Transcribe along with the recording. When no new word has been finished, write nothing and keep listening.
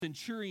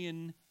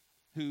centurion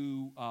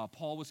who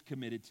Paul was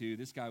committed to.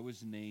 This guy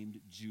was named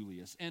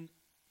Julius. And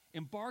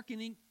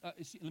embarking,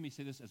 let me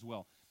say this as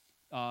well.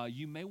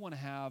 You may want to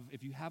have,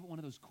 if you have one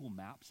of those cool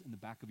maps in the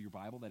back of your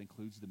Bible that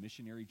includes the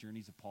missionary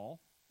journeys of Paul,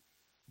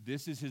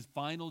 this is his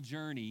final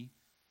journey,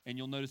 and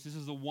you'll notice this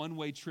is a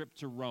one-way trip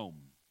to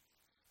Rome.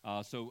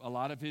 So a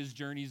lot of his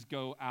journeys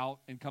go out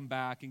and come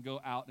back and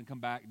go out and come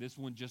back. This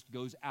one just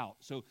goes out.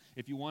 So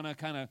if you want to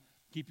kind of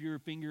keep your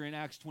finger in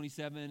Acts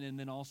 27 and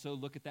then also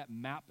look at that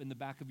map in the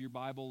back of your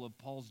Bible of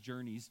Paul's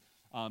journeys,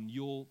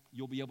 you'll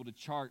be able to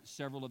chart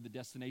several of the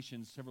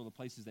destinations, several of the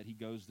places that he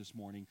goes this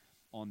morning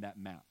on that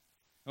map.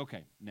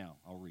 Okay, now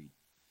I'll read.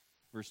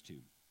 Verse 2.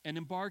 And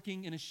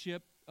embarking in a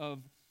ship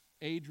of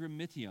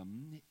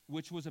Adramyttium,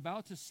 which was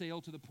about to sail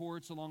to the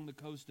ports along the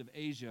coast of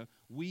Asia,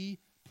 we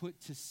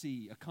put to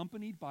sea,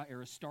 accompanied by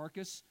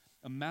Aristarchus,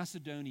 a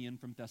Macedonian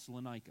from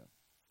Thessalonica.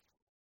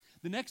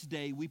 The next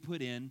day we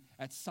put in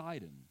at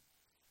Sidon,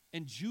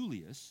 and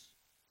Julius,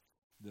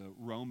 the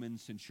Roman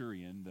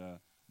centurion,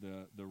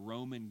 the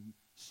Roman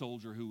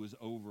soldier who was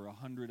over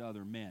 100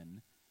 other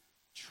men,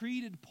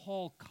 treated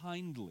Paul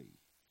kindly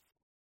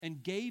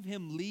and gave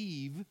him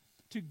leave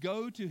to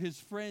go to his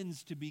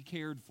friends to be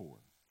cared for.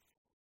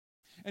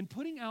 And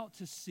putting out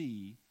to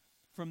sea,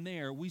 from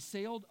there, we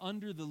sailed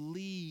under the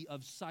lee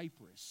of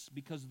Cyprus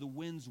because the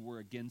winds were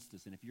against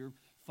us. And if you're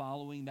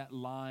following that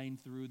line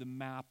through the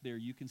map there,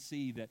 you can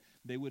see that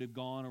they would have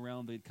gone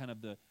around the kind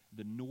of the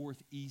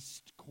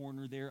northeast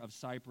corner there of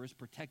Cyprus,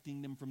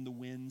 protecting them from the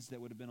winds that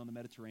would have been on the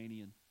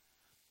Mediterranean.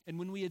 And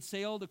when we had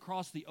sailed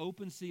across the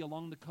open sea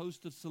along the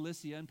coast of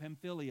Cilicia and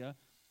Pamphylia,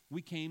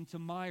 we came to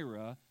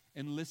Myra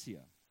and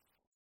Lycia.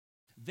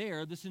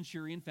 There, the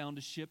centurion found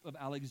a ship of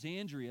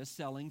Alexandria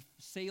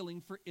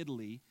sailing for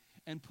Italy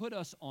and put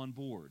us on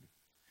board.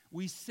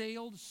 We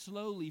sailed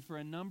slowly for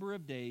a number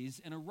of days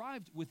and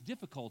arrived with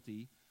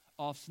difficulty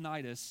off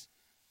Cnidus.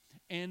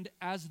 And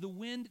as the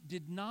wind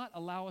did not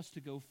allow us to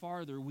go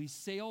farther, we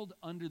sailed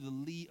under the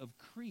lee of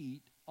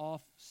Crete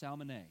off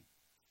Salmone.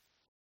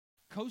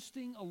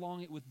 Coasting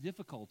along it with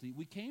difficulty,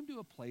 we came to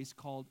a place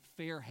called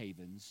Fair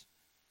Havens,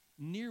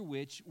 near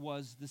which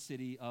was the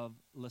city of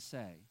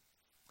Lasea.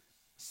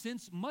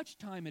 Since much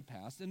time had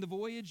passed and the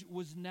voyage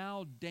was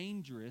now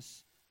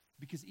dangerous,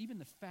 because even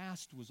the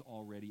fast was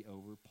already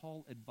over,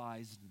 Paul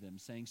advised them,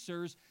 saying,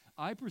 Sirs,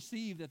 I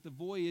perceive that the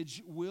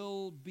voyage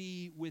will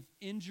be with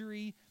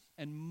injury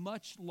and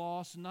much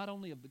loss, not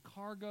only of the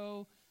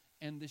cargo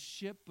and the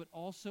ship, but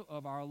also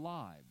of our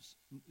lives.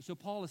 So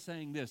Paul is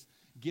saying this,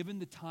 given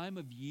the time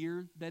of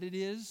year that it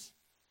is,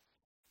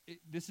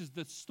 this is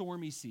the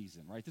stormy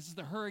season, right? This is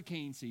the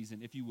hurricane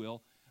season, if you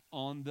will,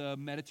 on the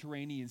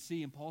Mediterranean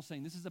Sea. And Paul's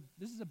saying, this is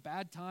a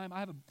bad time. I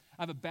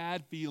have a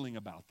bad feeling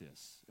about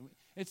this.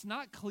 It's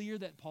not clear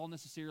that Paul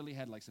necessarily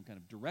had like some kind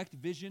of direct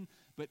vision,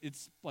 but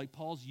it's like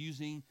Paul's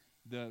using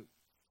the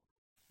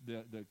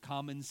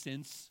common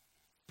sense,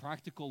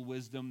 practical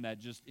wisdom that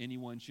just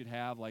anyone should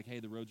have, like, hey,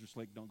 the roads are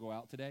slick, don't go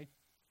out today.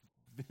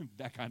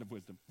 That kind of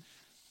wisdom.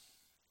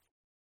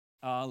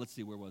 Let's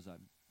see, where was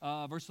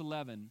I? Verse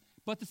 11.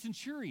 But the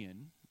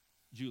centurion,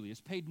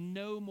 Julius, paid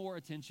no more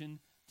attention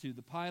to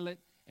the pilot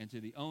and to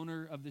the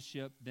owner of the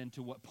ship than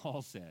to what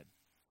Paul said.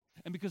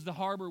 And because the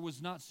harbor was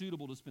not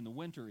suitable to spend the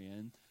winter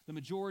in, the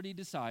majority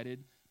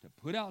decided to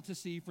put out to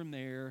sea from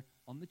there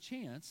on the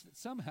chance that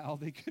somehow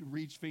they could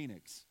reach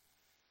Phoenix,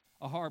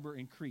 a harbor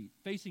in Crete,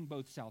 facing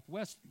both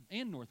southwest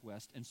and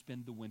northwest, and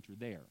spend the winter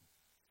there.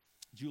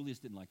 Julius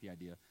didn't like the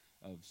idea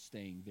of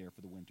staying there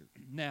for the winter.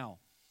 Now,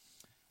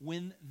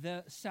 when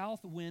the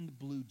south wind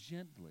blew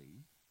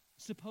gently,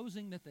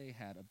 supposing that they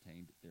had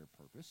obtained their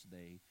purpose,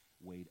 they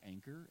weighed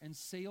anchor and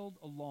sailed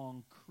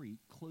along Crete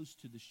close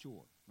to the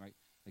shore, right?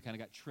 They kind of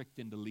got tricked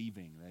into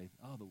leaving.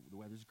 The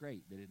weather's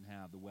great. They didn't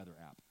have the weather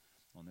app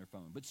on their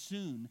phone. But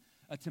soon,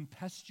 a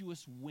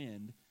tempestuous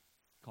wind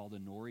called a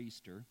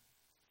nor'easter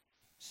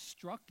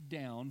struck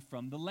down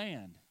from the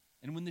land.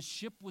 And when the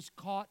ship was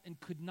caught and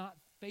could not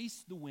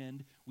face the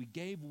wind, we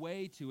gave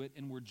way to it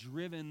and were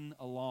driven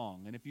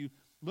along. And if you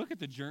look at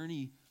the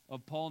journey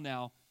of Paul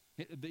now,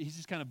 he's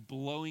just kind of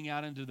blowing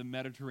out into the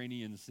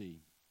Mediterranean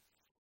Sea.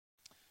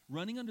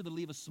 Running under the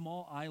lee of a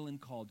small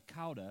island called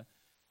Cauda,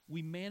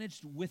 we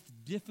managed with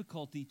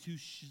difficulty to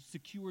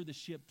secure the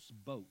ship's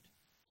boat.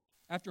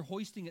 After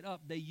hoisting it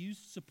up, they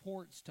used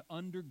supports to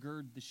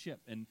undergird the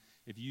ship. And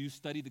if you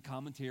study the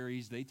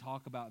commentaries, they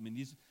talk about,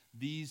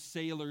 these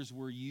sailors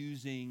were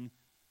using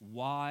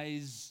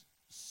wise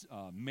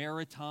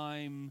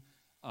maritime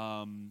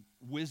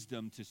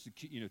wisdom to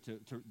secure,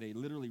 they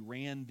literally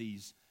ran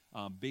these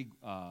big,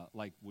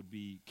 would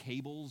be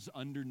cables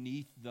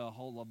underneath the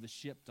hull of the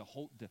ship to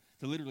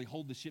literally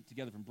hold the ship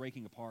together from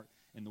breaking apart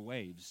in the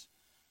waves.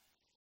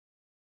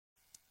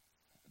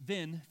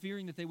 Then,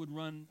 fearing that they would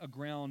run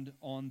aground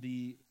on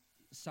the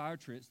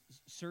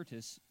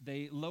Syrtis,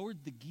 they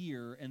lowered the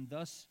gear, and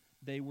thus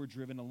they were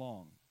driven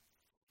along.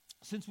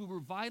 Since we were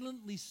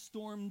violently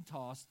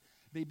storm-tossed,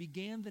 they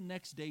began the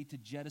next day to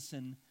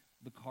jettison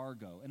the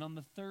cargo. And on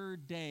the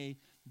third day,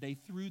 they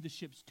threw the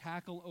ship's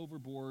tackle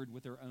overboard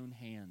with their own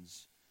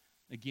hands.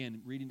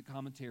 Again, reading the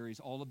commentaries,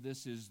 all of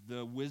this is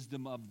the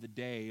wisdom of the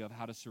day of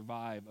how to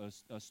survive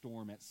a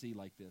storm at sea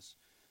like this.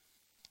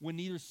 When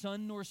neither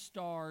sun nor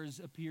stars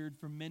appeared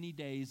for many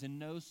days and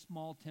no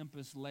small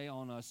tempest lay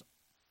on us,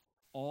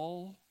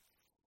 all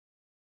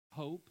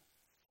hope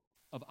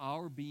of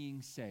our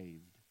being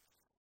saved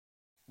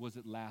was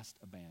at last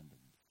abandoned.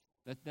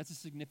 That's a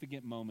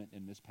significant moment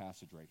in this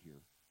passage right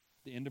here.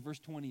 The end of verse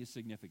 20 is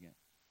significant.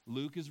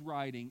 Luke is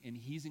writing, and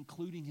he's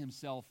including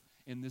himself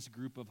in this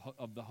group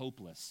of the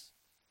hopeless.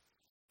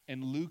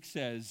 And Luke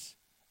says,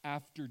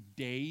 after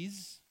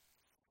days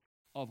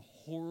of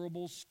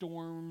horrible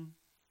storm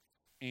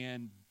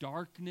and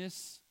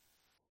darkness,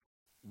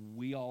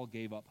 we all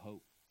gave up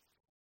hope.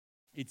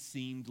 It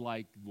seemed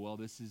like, well,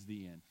 this is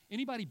the end.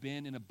 Anybody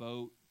been in a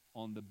boat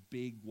on the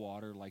big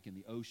water, like in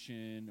the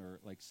ocean or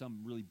like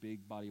some really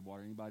big body of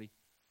water?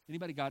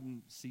 Anybody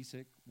gotten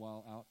seasick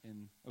while out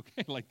in,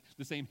 okay, like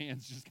the same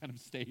hands just kind of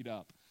stayed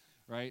up,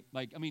 right?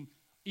 Like, I mean,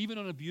 even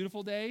on a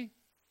beautiful day,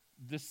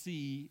 the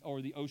sea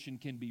or the ocean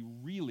can be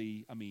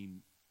really, I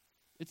mean,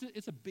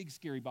 it's a big,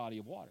 scary body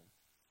of water.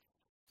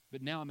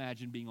 But now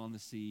imagine being on the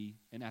sea,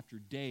 and after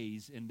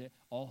days, and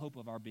all hope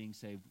of our being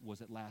saved was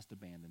at last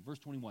abandoned. Verse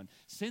 21,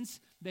 since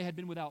they had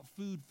been without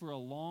food for a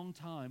long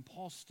time,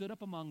 Paul stood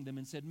up among them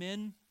and said,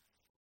 men,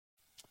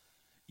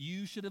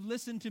 you should have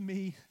listened to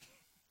me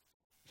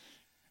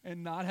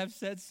and not have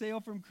set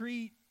sail from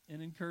Crete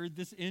and incurred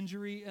this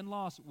injury and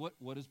loss.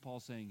 What is Paul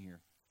saying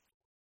here?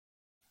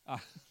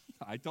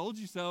 I told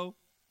you so.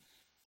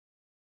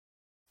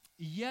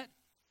 Yet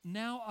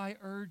now I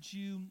urge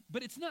you,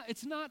 but it's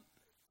not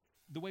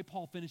the way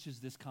Paul finishes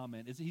this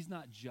comment is he's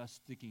not just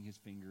sticking his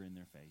finger in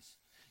their face.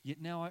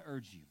 Yet now I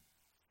urge you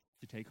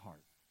to take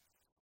heart.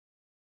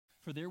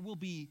 For there will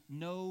be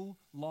no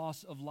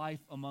loss of life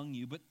among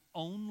you, but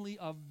only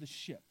of the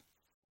ship.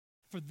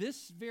 For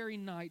this very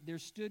night there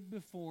stood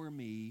before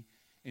me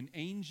an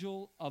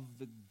angel of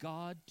the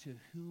God to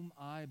whom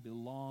I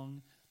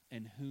belong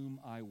and whom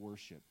I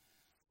worship.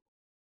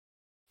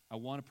 I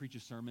want to preach a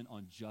sermon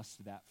on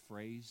just that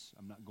phrase.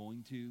 I'm not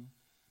going to.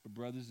 But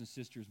brothers and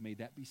sisters, may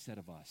that be said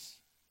of us.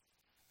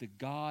 The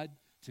God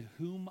to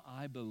whom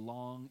I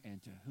belong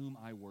and to whom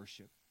I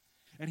worship.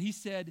 And he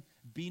said,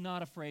 be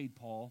not afraid,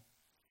 Paul.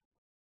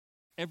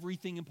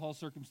 Everything in Paul's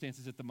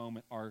circumstances at the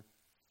moment are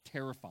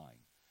terrifying.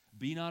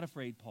 Be not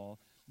afraid, Paul.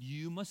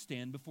 You must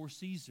stand before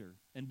Caesar.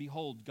 And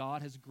behold,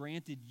 God has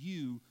granted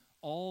you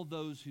all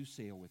those who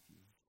sail with you.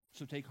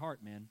 So take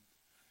heart, man.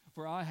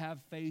 For I have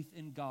faith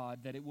in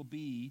God that it will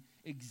be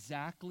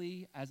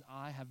exactly as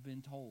I have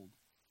been told.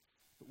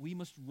 But we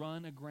must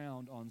run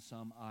aground on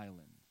some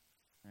island,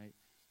 right?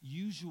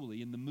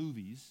 Usually in the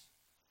movies,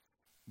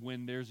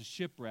 when there's a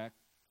shipwreck,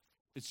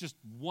 it's just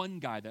one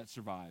guy that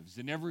survives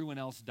and everyone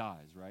else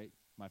dies, right?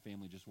 My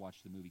family just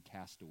watched the movie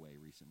Castaway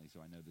recently, so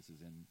I know this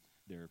is in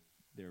their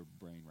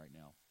brain right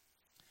now,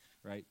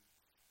 right?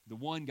 The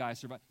one guy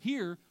survived.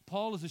 Here,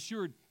 Paul is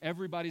assured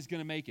everybody's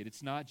going to make it.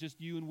 It's not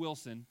just you and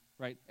Wilson,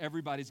 right?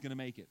 Everybody's going to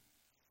make it.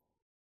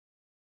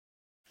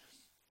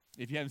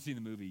 If you haven't seen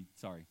the movie,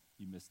 sorry,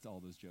 you missed all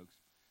those jokes.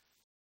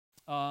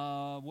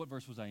 What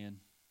verse was I in?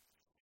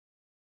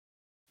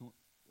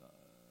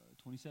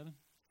 27?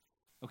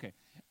 Okay.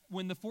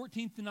 When the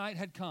 14th night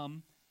had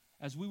come,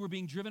 as we were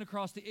being driven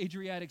across the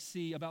Adriatic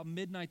Sea, about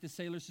midnight the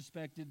sailors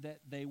suspected that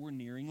they were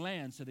nearing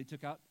land. So they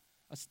took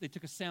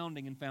a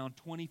sounding and found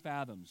 20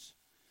 fathoms.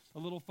 A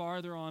little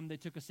farther on, they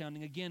took a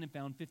sounding again and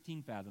found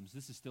 15 fathoms.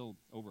 This is still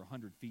over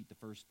 100 feet, the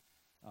first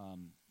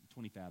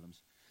 20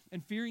 fathoms.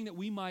 And fearing that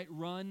we might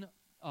run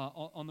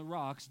on the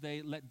rocks,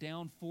 they let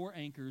down 4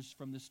 anchors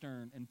from the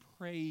stern and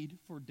prayed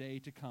for day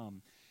to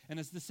come. And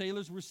as the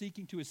sailors were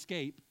seeking to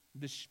escape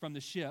from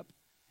the ship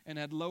and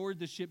had lowered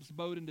the ship's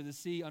boat into the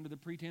sea under the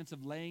pretense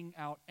of laying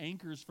out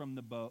anchors from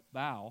the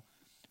bow,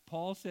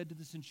 Paul said to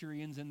the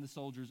centurions and the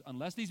soldiers,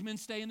 unless these men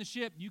stay in the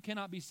ship, you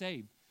cannot be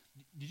saved.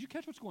 Did you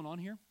catch what's going on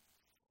here?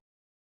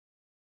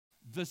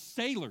 The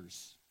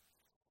sailors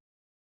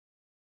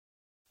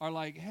are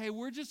like, hey,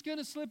 we're just going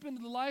to slip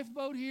into the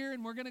lifeboat here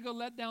and we're going to go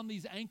let down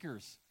these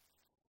anchors.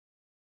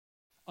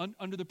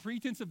 Under the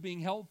pretense of being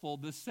helpful,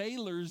 the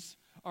sailors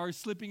are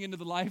slipping into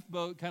the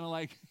lifeboat kind of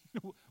like,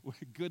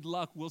 good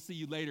luck, we'll see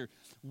you later.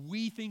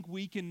 We think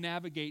we can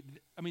navigate.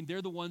 I mean,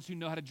 they're the ones who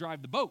know how to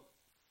drive the boat.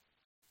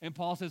 And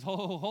Paul says,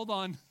 hold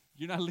on,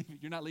 you're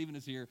not leaving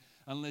us here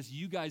unless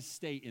you guys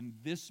stay in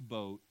this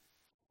boat.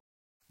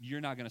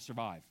 You're not going to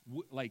survive.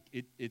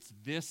 It's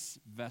this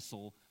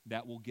vessel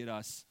that will get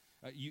us.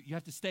 You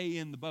have to stay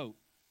in the boat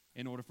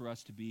in order for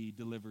us to be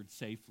delivered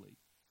safely.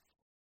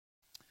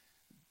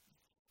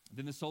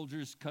 Then the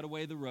soldiers cut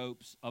away the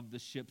ropes of the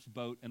ship's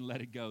boat and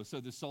let it go.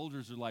 So the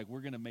soldiers are like,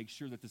 we're going to make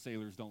sure that the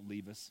sailors don't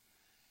leave us.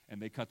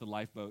 And they cut the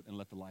lifeboat and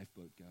let the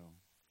lifeboat go.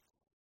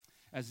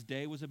 As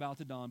day was about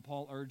to dawn,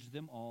 Paul urged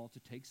them all to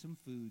take some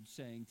food,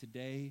 saying,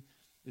 today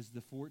is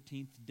the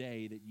 14th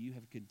day that you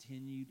have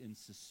continued in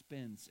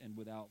suspense and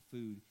without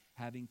food,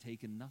 having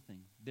taken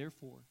nothing.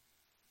 Therefore,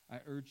 I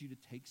urge you to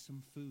take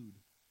some food,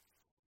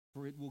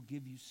 for it will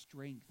give you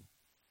strength,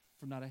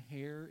 for not a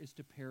hair is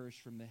to perish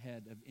from the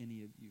head of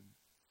any of you.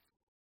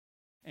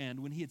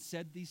 And when he had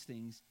said these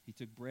things, he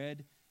took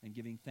bread, and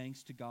giving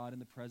thanks to God in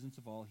the presence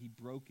of all, he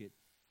broke it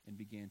and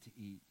began to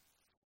eat.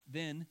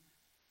 Then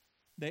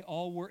they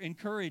all were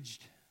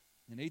encouraged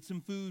and ate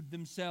some food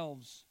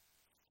themselves.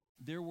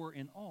 There were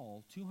in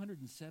all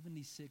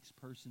 276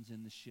 persons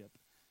in the ship.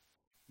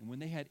 And when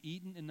they had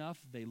eaten enough,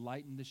 they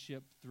lightened the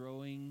ship,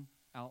 throwing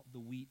out the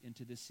wheat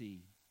into the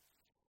sea.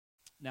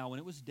 Now, when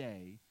it was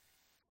day,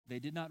 they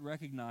did not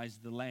recognize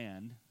the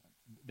land.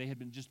 They had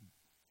been just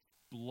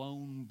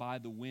blown by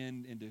the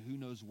wind into who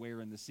knows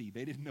where in the sea.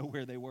 They didn't know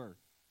where they were.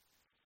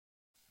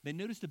 They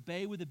noticed a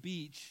bay with a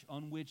beach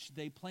on which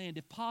they planned,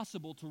 if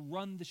possible, to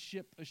run the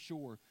ship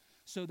ashore.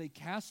 So they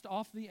cast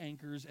off the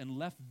anchors and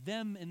left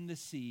them in the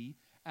sea,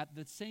 at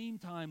the same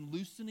time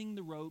loosening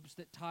the ropes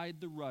that tied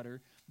the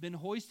rudder. Then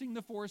hoisting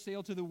the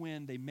foresail to the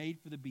wind, they made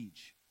for the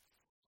beach.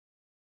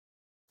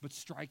 But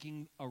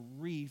striking a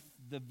reef,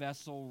 the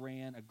vessel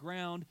ran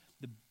aground.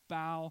 The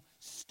bow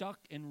stuck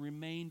and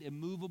remained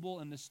immovable,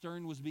 and the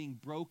stern was being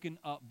broken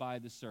up by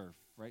the surf,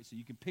 right? So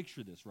you can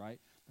picture this, right?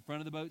 The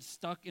front of the boat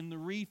stuck in the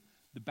reef.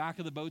 The back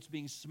of the boat's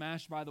being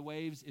smashed by the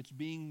waves. It's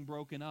being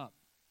broken up.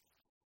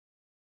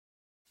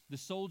 The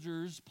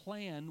soldiers'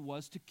 plan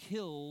was to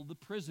kill the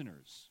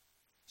prisoners.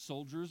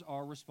 Soldiers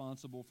are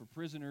responsible for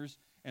prisoners,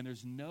 and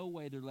there's no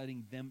way they're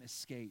letting them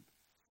escape,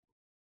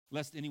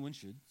 lest anyone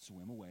should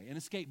swim away and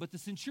escape. But the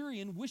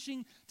centurion,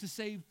 wishing to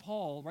save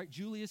Paul, right,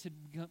 Julius had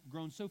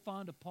grown so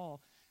fond of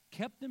Paul,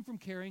 kept them from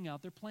carrying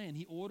out their plan.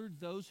 He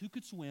ordered those who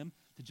could swim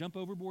to jump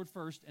overboard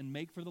first and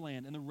make for the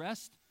land, and the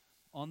rest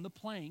on the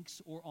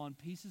planks or on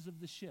pieces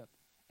of the ship.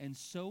 And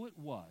so it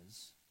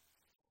was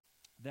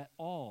that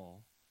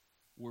all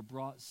were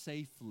brought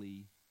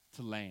safely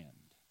to land.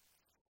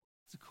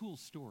 It's a cool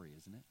story,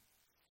 isn't it?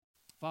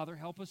 Father,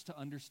 help us to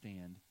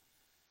understand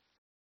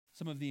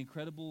some of the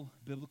incredible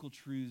biblical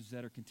truths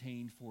that are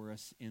contained for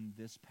us in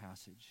this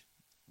passage.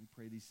 We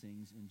pray these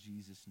things in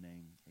Jesus'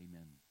 name.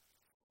 Amen.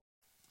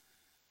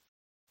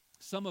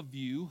 Some of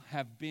you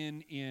have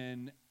been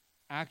in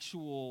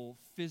actual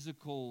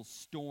physical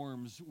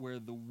storms where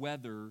the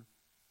weather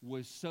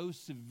was so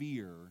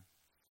severe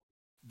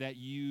that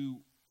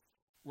you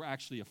were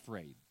actually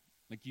afraid.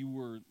 Like you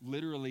were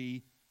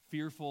literally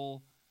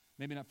fearful,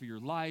 maybe not for your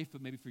life,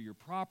 but maybe for your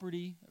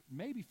property,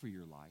 maybe for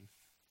your life.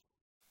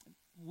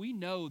 We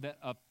know that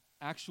an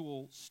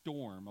actual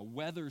storm, a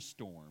weather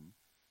storm,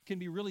 can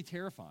be really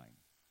terrifying.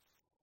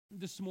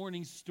 This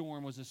morning's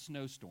storm was a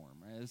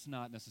snowstorm. Right? It's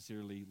not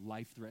necessarily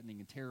life-threatening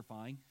and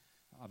terrifying.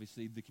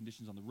 Obviously, the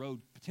conditions on the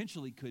road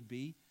potentially could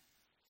be.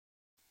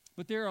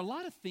 But there are a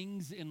lot of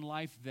things in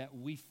life that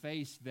we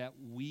face that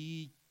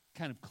we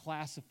kind of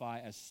classify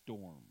as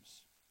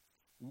storms.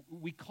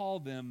 We call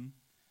them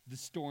the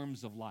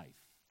storms of life.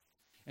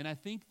 And I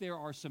think there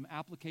are some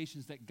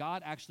applications that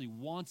God actually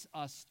wants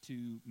us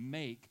to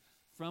make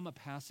from a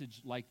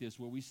passage like this,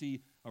 where we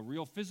see a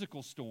real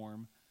physical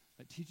storm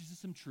that teaches us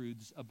some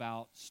truths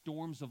about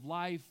storms of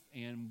life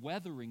and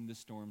weathering the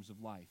storms of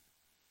life.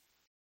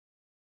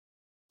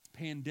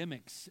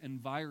 Pandemics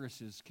and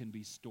viruses can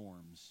be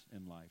storms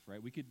in life,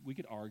 right? We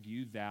could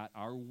argue that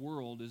our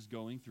world is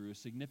going through a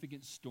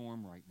significant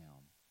storm right now.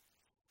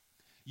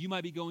 You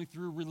might be going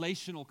through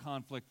relational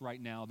conflict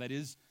right now that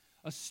is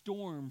a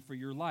storm for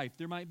your life.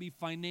 There might be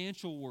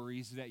financial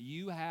worries that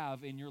you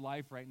have in your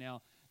life right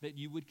now that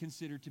you would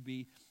consider to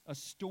be a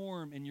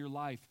storm in your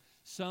life.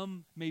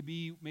 Some may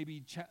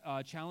be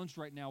challenged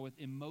right now with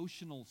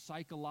emotional,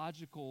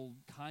 psychological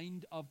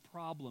kind of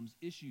problems,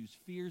 issues,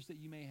 fears that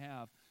you may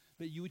have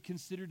that you would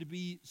consider to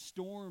be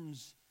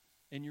storms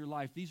in your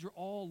life. These are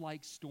all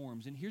like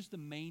storms. And here's the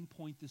main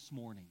point this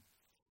morning.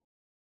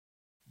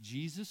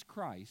 Jesus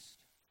Christ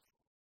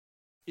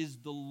is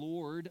the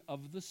Lord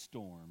of the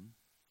storm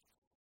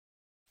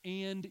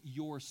and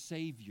your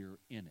Savior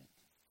in it.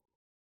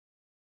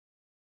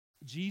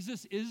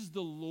 Jesus is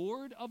the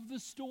Lord of the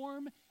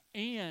storm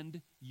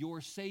and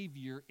your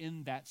Savior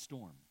in that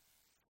storm.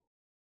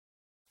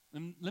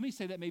 And let me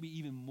say that maybe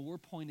even more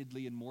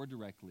pointedly and more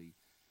directly.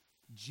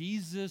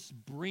 Jesus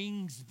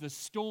brings the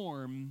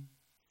storm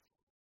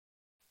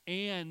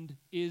and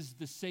is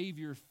the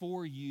Savior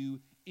for you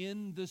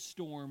in the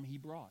storm he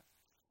brought.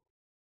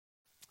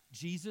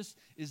 Jesus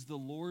is the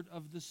Lord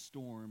of the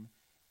storm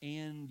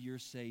and your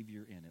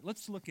Savior in it.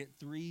 Let's look at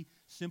three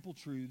simple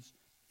truths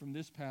from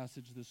this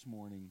passage this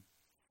morning.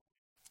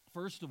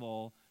 First of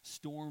all,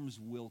 storms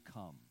will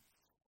come.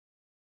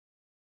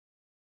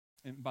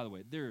 And by the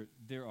way,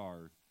 there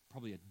are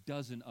probably a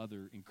dozen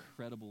other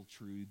incredible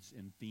truths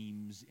and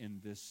themes in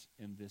this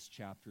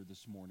chapter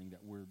this morning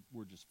that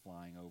we're just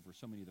flying over.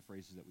 So many of the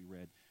phrases that we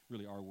read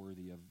really are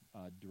worthy of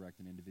direct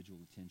and individual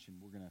attention.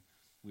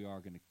 We are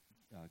gonna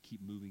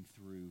keep moving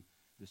through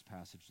this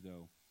passage,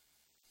 though.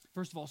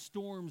 First of all,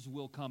 storms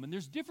will come, and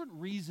there's different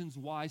reasons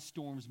why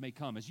storms may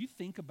come. As you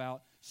think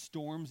about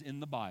storms in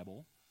the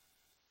Bible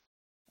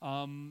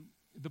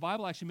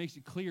actually makes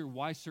it clear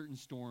why certain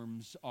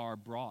storms are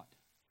brought.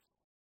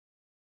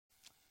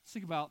 Let's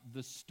think about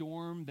the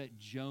storm that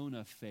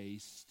Jonah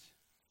faced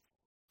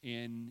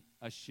in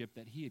a ship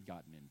that he had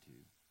gotten into.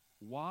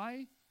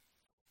 Why?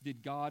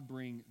 did God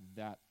bring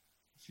that,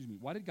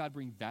 why did God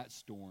bring that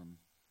storm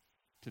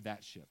to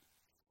that ship?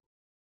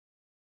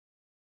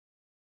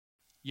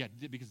 Yeah,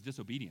 because of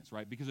disobedience,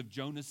 right? Because of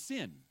Jonah's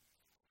sin.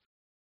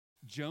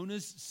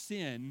 Jonah's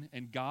sin,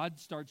 and God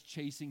starts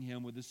chasing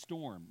him with a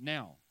storm.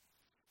 Now,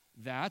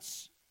 that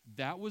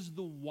was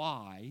the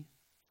why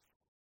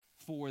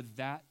for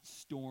that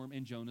storm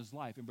in Jonah's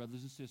life. And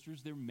brothers and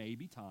sisters, there may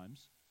be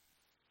times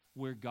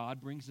where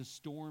God brings a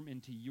storm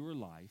into your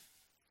life,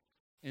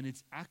 and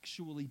it's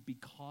actually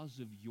because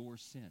of your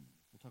sin.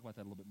 We'll talk about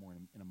that a little bit more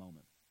in a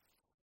moment.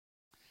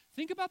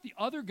 Think about the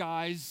other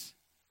guys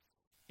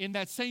in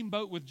that same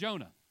boat with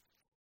Jonah.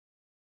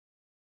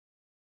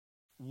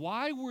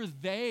 Why were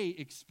they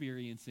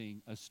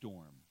experiencing a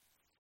storm?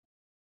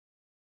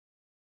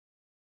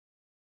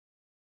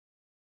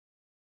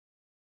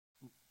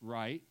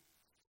 Right?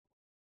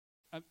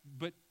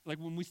 But like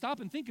when we stop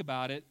and think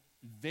about it,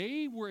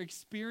 they were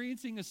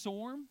experiencing a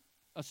storm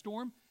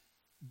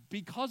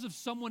because of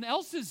someone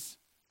else's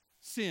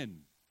sin.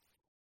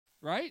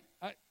 Right?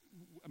 I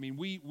mean,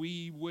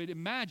 we would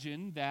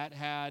imagine that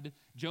had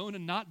Jonah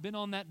not been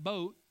on that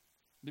boat,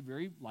 it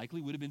very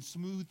likely would have been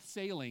smooth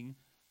sailing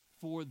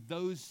for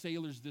those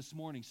sailors this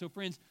morning. So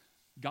friends,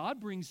 God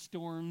brings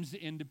storms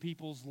into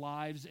people's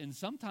lives, and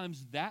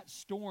sometimes that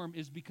storm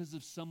is because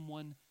of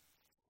someone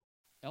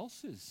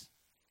else's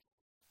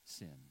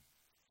sin.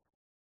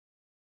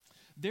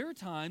 There are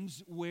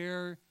times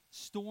where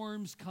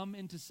storms come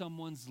into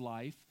someone's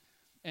life,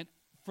 and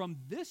from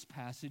this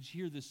passage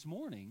here this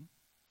morning,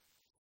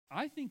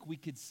 I think we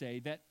could say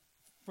that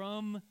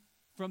from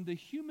the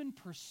human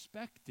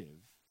perspective,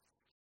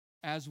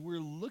 as we're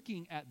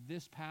looking at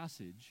this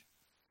passage,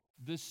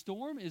 the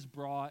storm is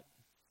brought,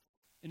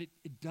 and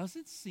it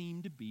doesn't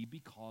seem to be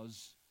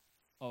because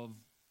of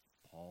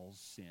Paul's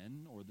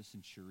sin or the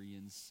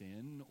centurion's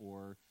sin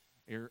or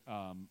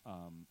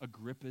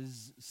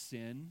Agrippa's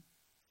sin.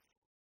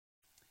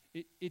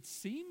 It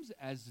seems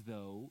as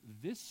though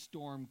this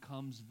storm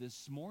comes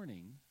this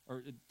morning,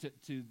 or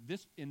to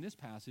this in this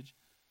passage,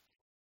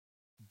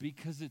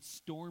 because it's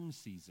storm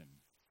season.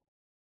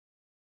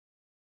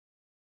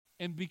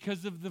 And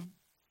because of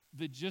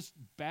the just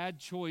bad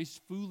choice,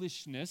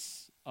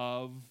 foolishness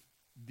of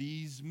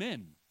these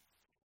men.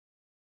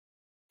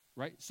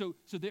 Right? So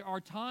there are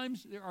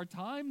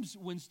times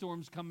when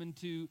storms come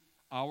into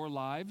our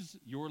lives,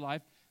 your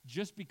life,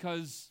 just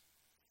because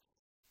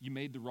you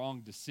made the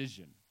wrong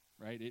decision.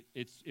 Right?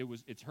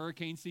 It's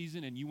hurricane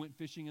season and you went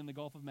fishing in the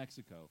Gulf of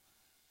Mexico.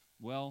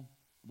 Well,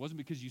 it wasn't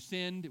because you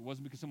sinned. It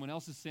wasn't because someone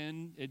else has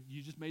sinned.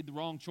 You just made the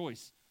wrong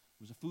choice.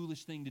 It was a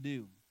foolish thing to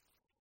do.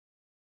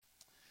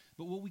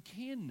 But what we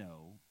can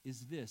know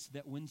is this,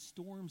 that when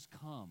storms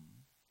come,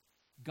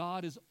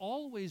 God is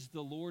always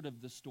the Lord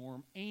of the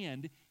storm,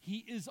 and He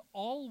is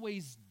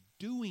always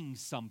doing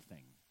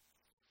something.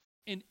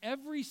 In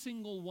every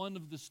single one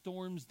of the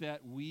storms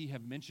that we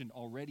have mentioned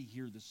already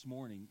here this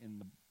morning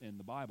in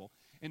the Bible,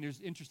 and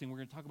there's interesting, we're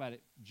going to talk about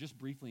it just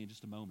briefly in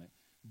just a moment,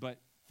 but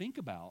think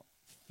about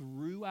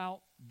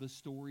throughout the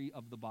story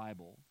of the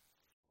Bible,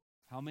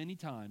 how many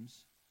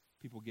times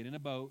people get in a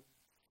boat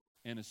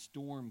and a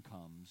storm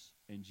comes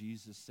and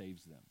Jesus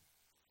saves them.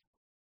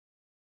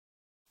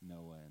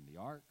 Noah and the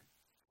ark,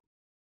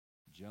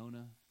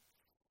 Jonah,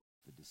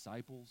 the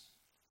disciples,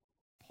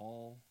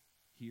 Paul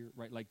here,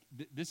 right? Like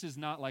this is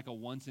not like a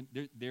once in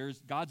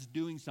there's God's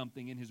doing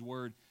something in His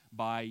Word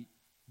by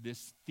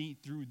this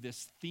through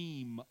this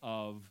theme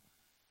of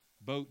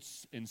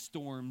boats and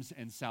storms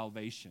and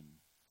salvation.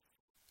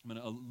 I'm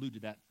going to allude to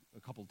that a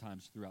couple of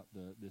times throughout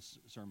this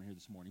sermon here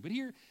this morning. But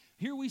here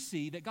we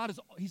see that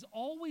He's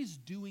always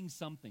doing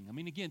something. I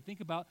mean, again, think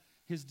about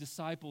His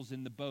disciples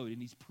in the boat, and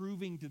He's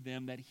proving to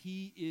them that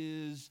He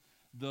is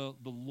the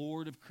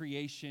Lord of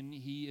creation.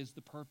 He is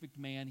the perfect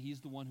man. He is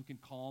the one who can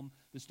calm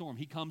the storm.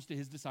 He comes to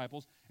His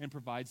disciples and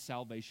provides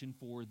salvation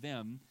for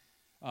them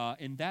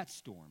in that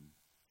storm.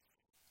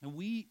 And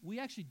we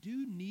actually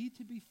do need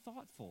to be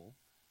thoughtful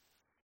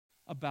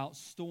about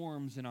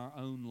storms in our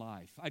own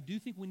life. I do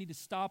think we need to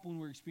stop when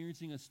we're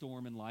experiencing a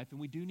storm in life, and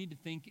we do need to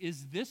think,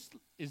 is this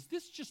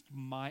just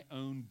my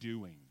own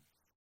doing?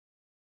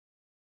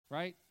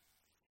 Right?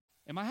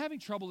 Am I having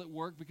trouble at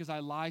work because I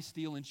lie,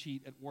 steal, and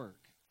cheat at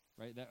work?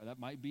 Right? That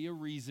might be a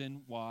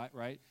reason why,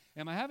 right?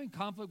 Am I having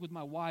conflict with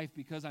my wife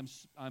because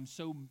I'm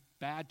so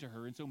bad to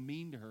her and so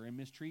mean to her and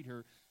mistreat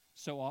her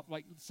so often?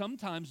 Like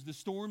sometimes the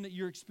storm that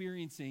you're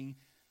experiencing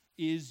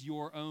is of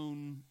your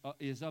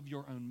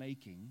own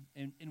making,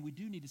 and we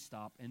do need to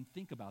stop and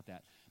think about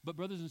that. But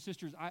brothers and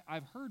sisters,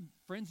 I've heard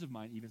friends of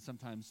mine even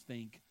sometimes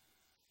think,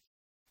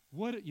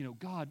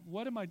 God,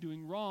 what am I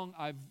doing wrong?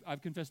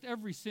 I've confessed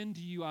every sin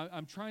to you.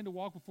 I'm trying to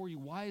walk before you.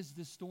 Why is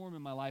this storm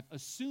in my life?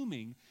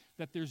 Assuming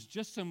that there's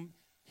just some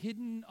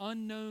hidden,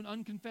 unknown,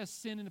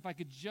 unconfessed sin, and if I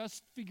could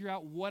just figure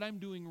out what I'm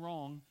doing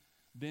wrong,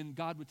 then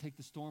God would take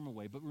the storm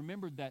away. But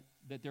remember that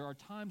there are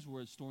times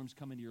where storms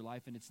come into your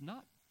life, and it's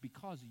not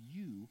because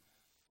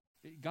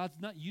God's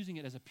not using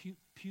it as a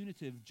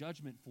punitive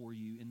judgment for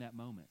you in that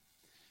moment.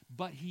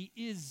 But He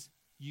is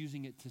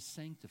using it to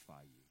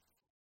sanctify you.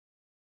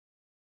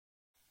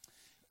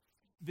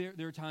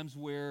 There are times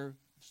where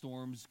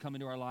storms come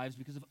into our lives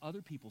because of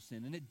other people's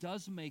sin, and it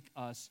does make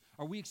us,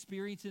 are we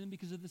experiencing them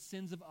because of the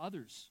sins of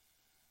others,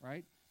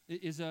 right?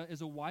 Is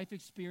a wife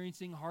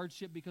experiencing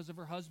hardship because of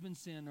her husband's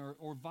sin,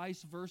 or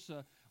vice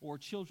versa, or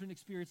children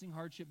experiencing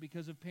hardship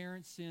because of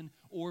parents' sin,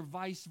 or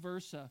vice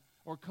versa,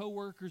 or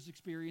coworkers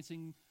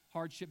experiencing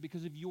hardship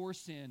because of your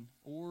sin,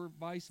 or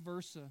vice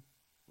versa,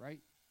 right?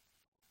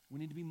 We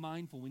need to be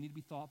mindful. We need to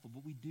be thoughtful,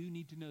 but we do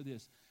need to know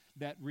this,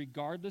 that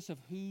regardless of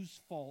whose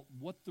fault,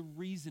 what the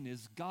reason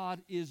is,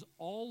 God is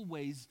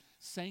always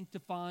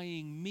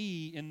sanctifying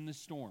me in the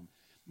storm.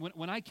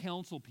 When I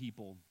counsel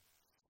people,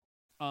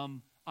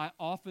 I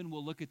often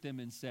will look at them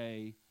and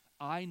say,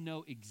 I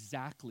know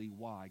exactly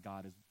why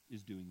God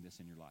is doing this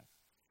in your life.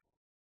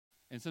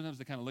 And sometimes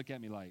they kind of look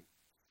at me like,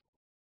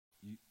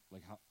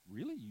 how,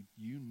 really?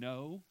 You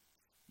know?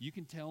 You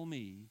can tell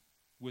me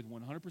with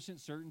 100%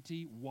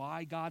 certainty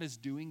why God is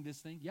doing this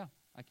thing? Yeah,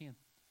 I can.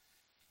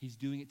 He's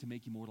doing it to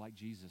make you more like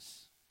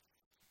Jesus.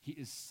 He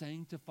is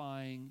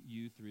sanctifying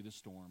you through the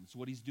storm. It's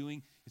what he's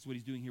doing. It's what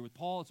he's doing here with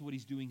Paul. It's what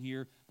he's doing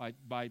here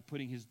by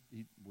putting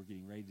we're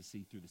getting ready to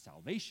see through the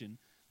salvation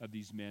of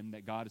these men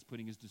that God is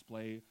putting his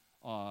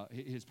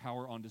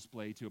power on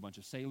display to a bunch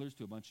of sailors,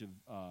 to a bunch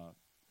of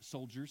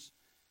soldiers,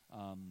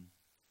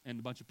 and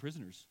a bunch of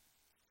prisoners.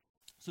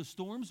 So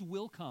storms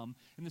will come.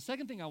 And the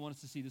second thing I want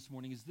us to see this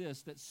morning is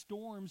this, that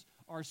storms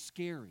are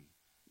scary.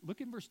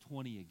 Look at verse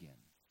 20 again.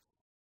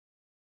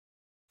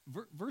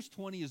 Verse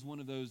 20 is one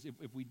of those,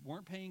 if we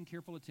weren't paying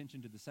careful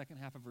attention to the second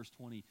half of verse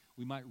 20,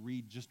 we might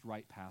read just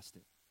right past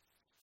it.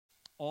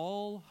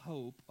 All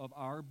hope of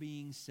our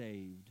being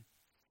saved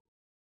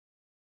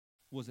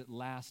was at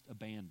last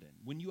abandoned.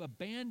 When you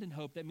abandon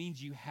hope, that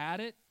means you had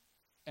it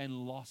and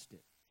lost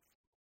it.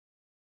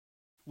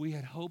 We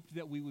had hoped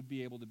that we would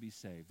be able to be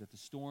saved, that the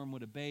storm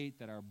would abate,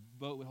 that our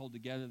boat would hold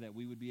together, that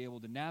we would be able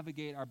to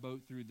navigate our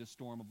boat through the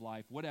storm of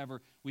life,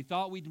 whatever. We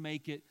thought we'd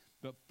make it,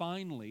 but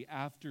finally,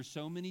 after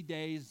so many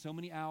days, so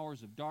many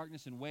hours of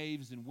darkness and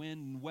waves and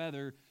wind and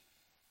weather,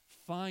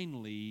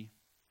 finally,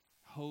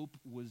 hope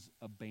was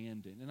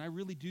abandoned. And I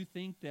really do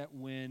think that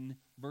when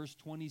verse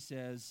 20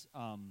 says,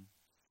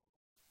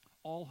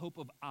 all hope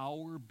of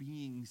our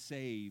being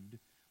saved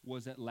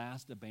was at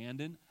last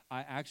abandoned,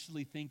 I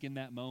actually think in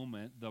that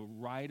moment, the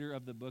writer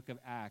of the book of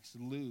Acts,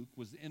 Luke,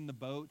 was in the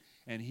boat,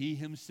 and he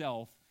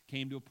himself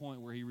came to a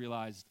point where he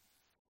realized,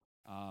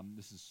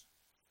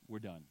 we're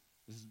done.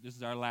 This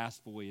is our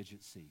last voyage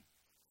at sea.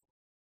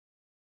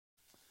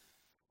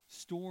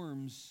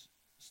 Storms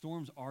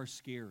are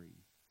scary.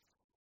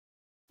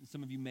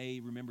 Some of you may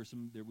remember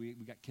we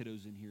got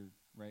kiddos in here,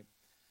 right?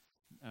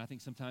 And I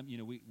think sometimes,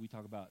 we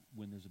talk about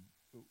when there's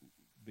a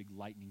big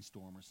lightning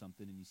storm or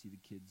something, and you see the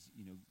kids,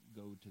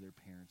 go to their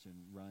parents and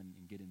run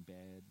and get in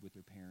bed with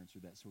their parents or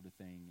that sort of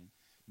thing. And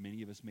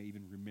many of us may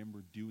even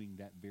remember doing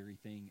that very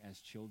thing as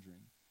children.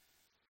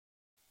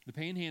 The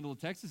Panhandle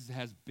of Texas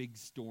has big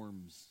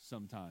storms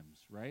sometimes,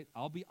 right?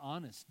 I'll be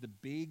honest,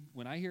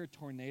 when I hear a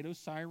tornado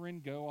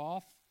siren go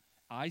off,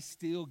 I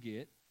still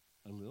get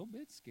a little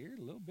bit scared,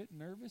 a little bit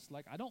nervous.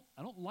 Like I don't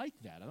like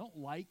that. I don't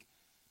like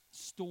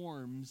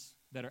storms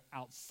that are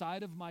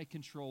outside of my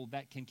control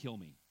that can kill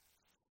me.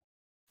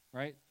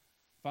 Right?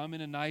 If I'm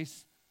in a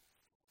nice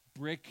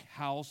brick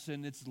house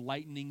and it's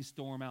lightning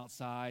storm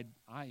outside,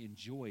 I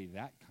enjoy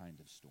that kind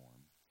of storm.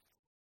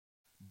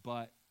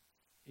 But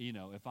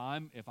if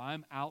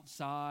I'm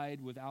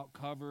outside without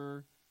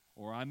cover,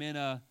 or I'm in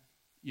a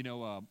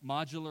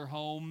modular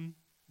home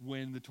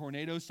when the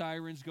tornado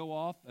sirens go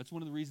off, that's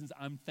one of the reasons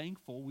I'm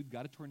thankful we've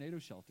got a tornado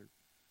shelter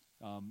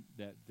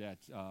that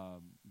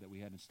we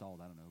had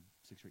installed. I don't know,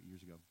 6 or 8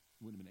 years ago.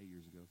 It wouldn't have been 8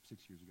 years ago,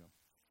 6 years ago.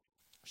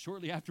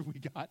 Shortly after we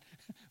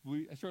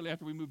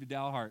moved to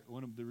Dalhart,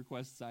 one of the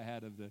requests I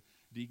had of the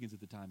deacons at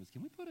the time is,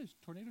 can we put a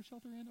tornado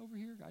shelter in over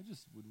here? I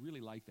just would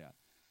really like that,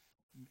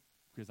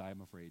 because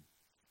I'm afraid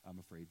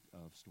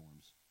of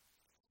storms.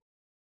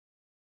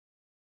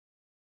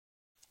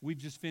 We've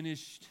just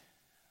finished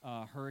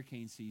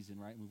hurricane season,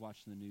 right? And we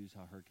watched in the news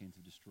how hurricanes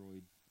have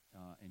destroyed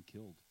and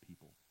killed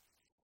people.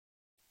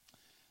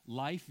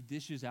 Life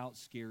dishes out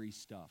scary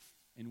stuff,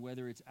 and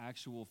whether it's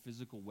actual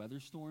physical weather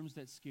storms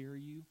that scare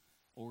you,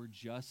 or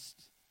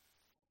just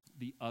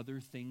the other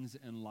things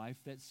in life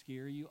that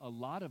scare you. A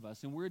lot of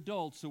us, and we're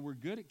adults, so we're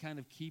good at kind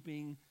of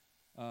keeping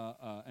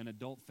an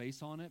adult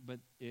face on it, but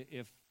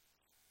if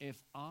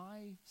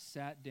I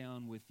sat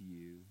down with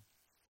you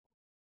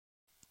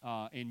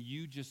and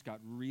you just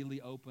got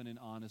really open and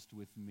honest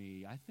with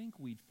me, I think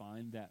we'd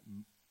find that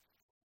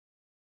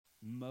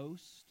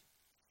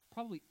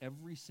probably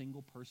every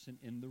single person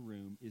in the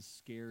room is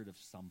scared of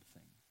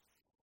something.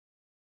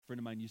 A friend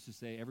of mine used to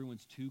say,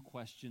 everyone's 2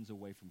 questions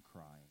away from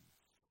crying.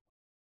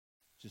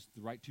 Just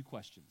the right 2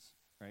 questions,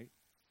 right?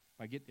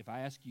 If I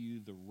ask you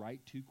the right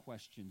 2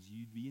 questions,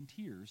 you'd be in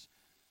tears.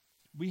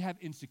 We have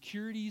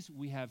insecurities,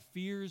 we have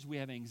fears, we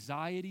have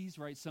anxieties,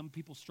 right? Some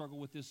people struggle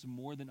with this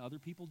more than other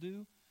people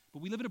do.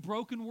 But we live in a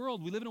broken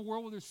world. We live in a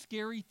world where there's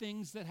scary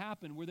things that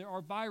happen, where there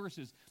are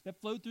viruses that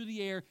float through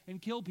the air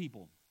and kill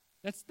people.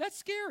 That's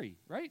scary,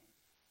 right?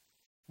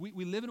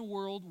 We live in a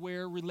world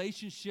where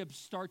relationships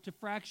start to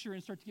fracture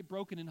and start to get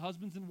broken, and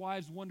husbands and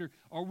wives wonder,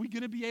 are we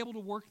going to be able to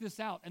work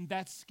this out? And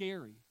that's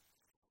scary.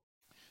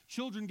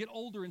 Children get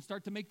older and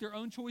start to make their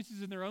own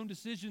choices and their own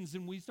decisions,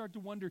 and we start to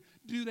wonder,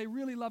 do they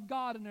really love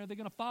God, and are they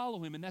going to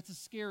follow him? And that's a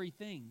scary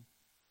thing.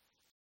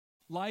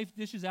 Life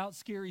dishes out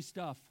scary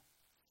stuff.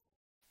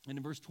 And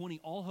in verse 20,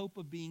 all hope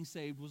of being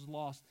saved was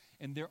lost.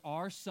 And there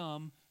are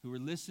some who are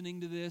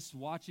listening to this,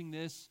 watching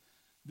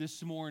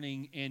this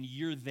morning, and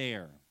you're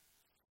there.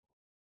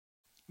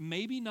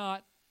 Maybe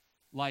not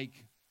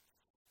like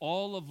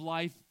all of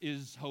life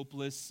is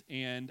hopeless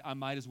and I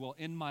might as well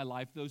end my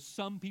life, though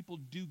some people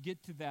do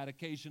get to that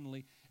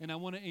occasionally. And I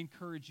want to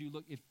encourage you,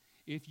 look,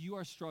 if you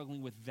are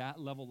struggling with that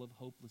level of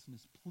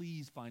hopelessness,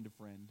 please find a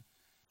friend.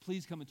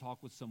 Please come and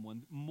talk with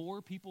someone.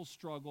 More people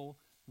struggle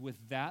with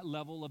that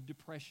level of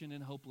depression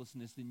and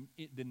hopelessness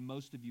than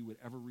most of you would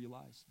ever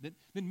realize, than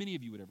many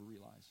of you would ever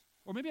realize.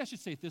 Or maybe I should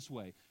say it this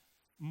way.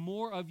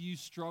 More of you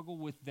struggle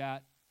with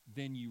that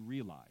than you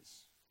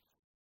realize.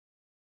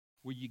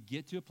 Where you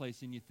get to a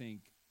place and you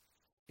think,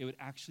 it would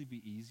actually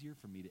be easier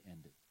for me to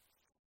end it.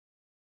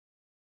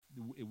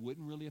 It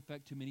wouldn't really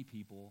affect too many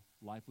people.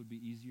 Life would be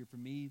easier for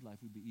me. Life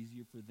would be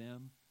easier for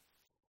them.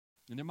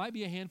 And there might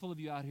be a handful of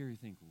you out here who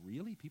think,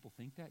 really? People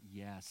think that?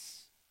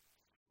 Yes.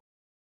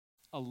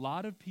 A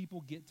lot of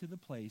people get to the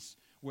place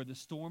where the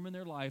storm in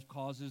their life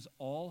causes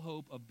all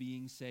hope of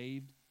being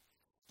saved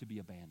to be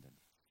abandoned.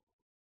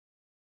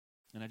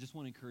 And I just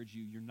want to encourage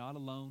you, you're not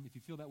alone. If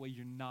you feel that way,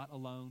 you're not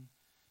alone.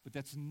 But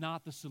that's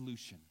not the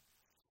solution.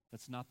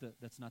 That's not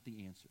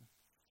the answer.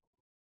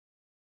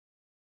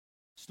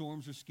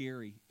 Storms are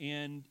scary.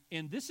 And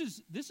this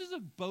is a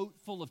boat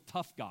full of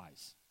tough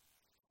guys.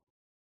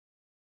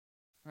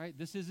 Right?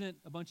 This isn't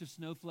a bunch of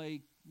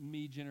snowflake,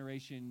 me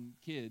generation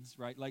kids,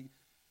 right? Like,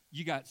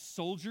 you got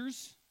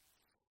soldiers,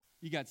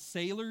 you got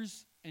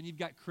sailors, and you've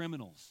got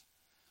criminals.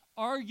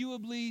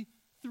 Arguably,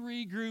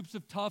 three groups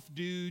of tough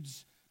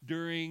dudes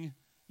during,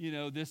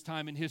 this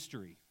time in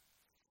history.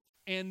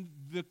 And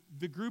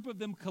the group of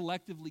them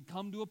collectively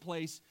come to a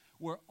place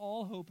where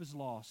all hope is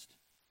lost.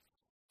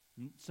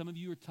 Some of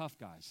you are tough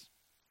guys.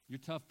 You're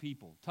tough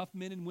people. Tough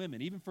men and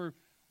women. Even for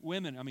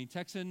women.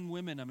 Texan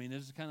women.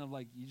 This is kind of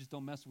like, you just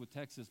don't mess with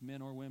Texas,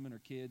 men or women or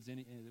kids.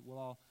 We're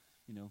all,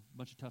 a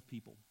bunch of tough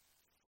people.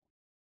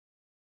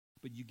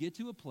 But you get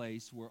to a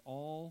place where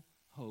all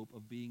hope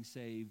of being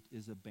saved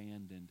is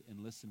abandoned.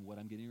 And listen, what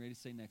I'm getting ready to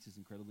say next is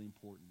incredibly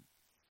important.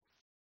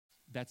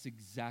 That's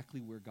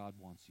exactly where God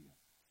wants you.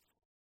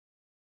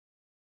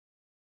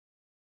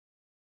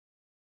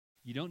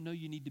 You don't know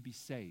you need to be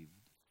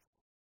saved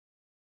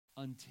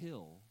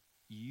until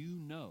you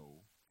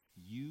know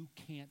you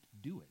can't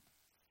do it.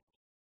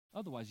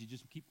 Otherwise, you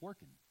just keep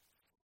working.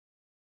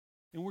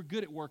 And we're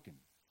good at working.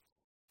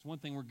 It's one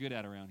thing we're good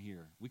at around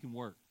here. We can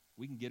work.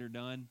 We can get her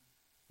done.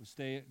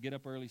 We'll get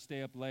up early,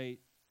 stay up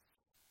late,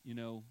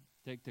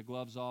 take the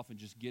gloves off and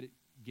just get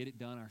it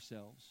done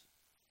ourselves.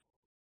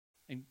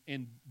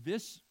 And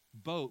this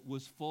boat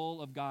was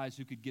full of guys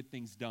who could get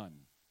things done.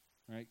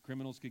 Right?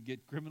 Criminals could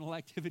get criminal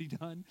activity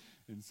done,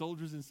 and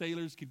soldiers and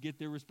sailors could get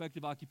their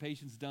respective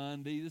occupations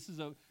done. This is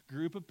a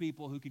group of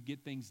people who could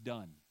get things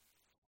done.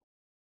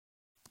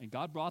 And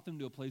God brought them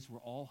to a place where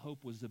all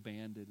hope was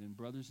abandoned. And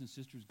brothers and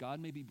sisters, God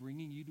may be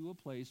bringing you to a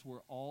place where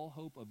all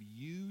hope of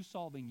you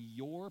solving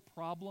your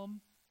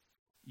problem,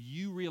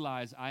 you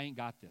realize, I ain't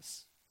got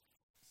this.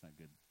 It's not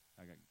good.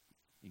 I got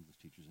English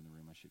teachers in the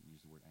room. I shouldn't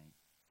use the word ain't.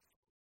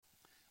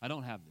 I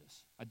don't have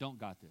this. I don't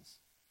got this.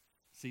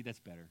 See, that's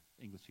better.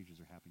 English teachers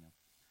are happy now.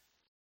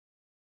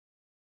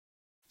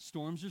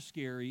 Storms are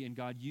scary, and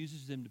God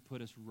uses them to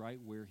put us right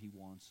where he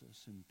wants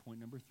us. And point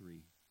number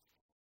 3,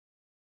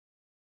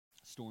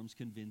 storms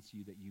convince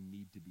you that you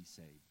need to be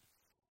saved.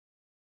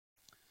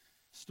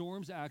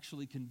 Storms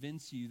actually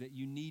convince you that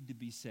you need to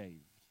be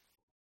saved.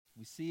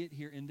 We see it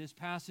here in this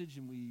passage,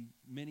 and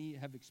many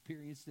have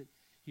experienced it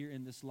here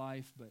in this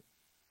life, but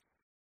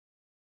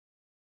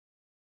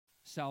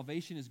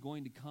salvation is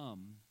going to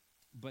come.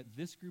 But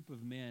this group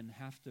of men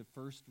have to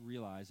first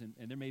realize, and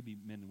there may be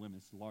men and women,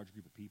 it's a large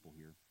group of people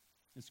here,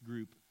 this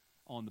group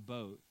on the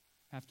boat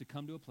have to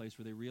come to a place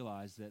where they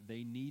realize that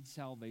they need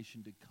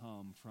salvation to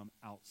come from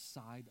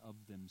outside of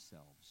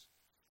themselves.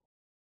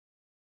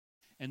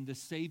 And the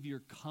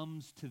Savior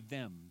comes to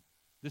them.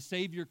 The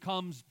Savior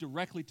comes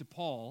directly to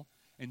Paul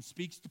and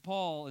speaks to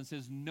Paul and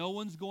says, no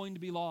one's going to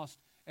be lost.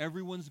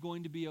 Everyone's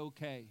going to be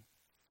okay.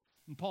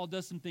 And Paul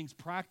does some things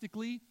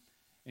practically,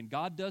 and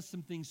God does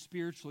some things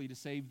spiritually to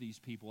save these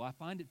people. I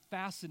find it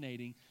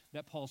fascinating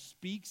that Paul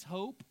speaks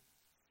hope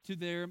to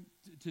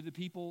the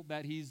people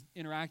that he's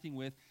interacting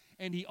with,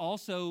 and he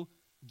also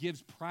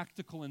gives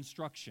practical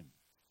instruction.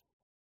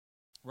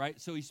 Right?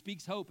 So he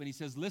speaks hope, and he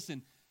says,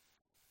 listen,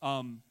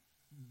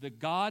 the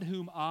God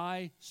whom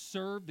I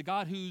serve, the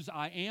God whose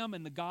I am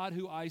and the God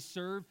who I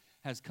serve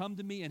has come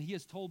to me, and he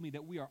has told me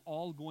that we are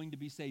all going to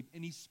be saved.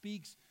 And he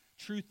speaks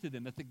truth to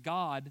them, that the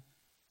God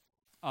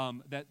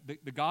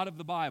the God of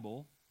the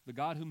Bible, the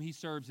God whom he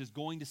serves, is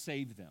going to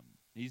save them.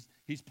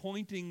 He's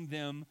pointing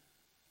them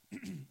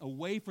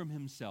away from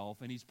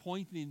himself, and he's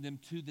pointing them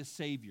to the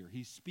Savior.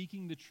 He's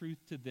speaking the truth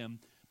to them.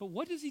 But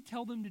what does he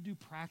tell them to do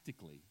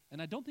practically?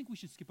 And I don't think we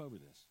should skip over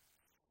this.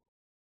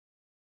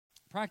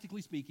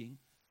 Practically speaking,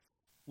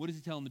 what does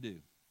he tell them to do?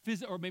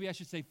 Or maybe I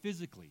should say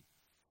physically.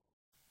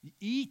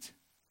 Eat.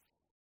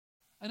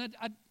 And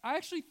I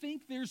actually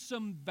think there's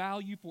some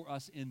value for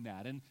us in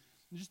that. And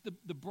just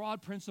the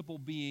broad principle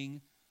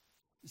being,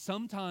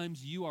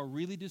 sometimes you are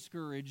really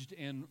discouraged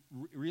and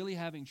really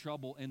having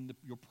trouble, and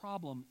your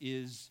problem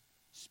is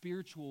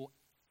spiritual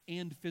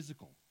and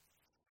physical.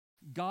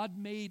 God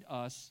made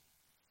us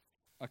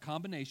a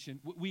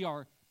combination. We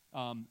are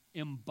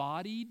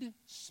embodied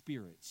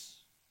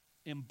spirits.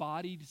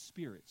 Embodied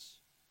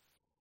spirits.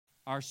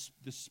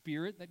 The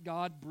spirit that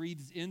God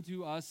breathes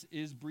into us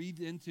is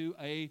breathed into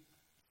a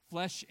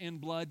flesh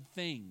and blood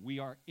thing. We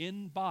are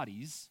in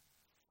bodies,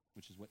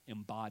 which is what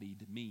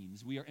embodied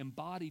means. We are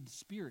embodied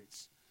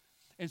spirits.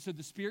 And so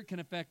the spirit can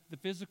affect the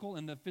physical,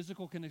 and the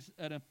physical can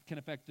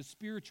affect the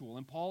spiritual.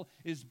 And Paul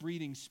is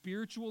breathing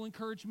spiritual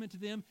encouragement to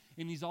them,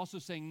 and he's also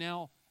saying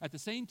now, at the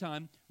same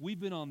time, we've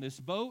been on this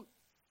boat,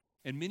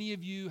 and many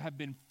of you have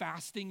been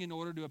fasting in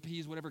order to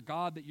appease whatever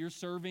God that you're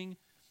serving,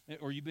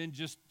 or you've been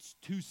just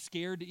too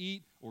scared to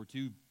eat or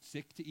too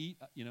sick to eat,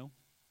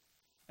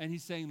 And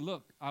he's saying,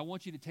 look, I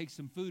want you to take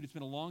some food. It's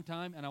been a long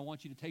time, and I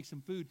want you to take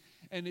some food.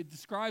 And it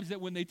describes that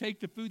when they take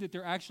the food, that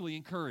they're actually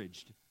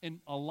encouraged.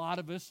 And a lot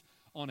of us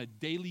on a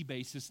daily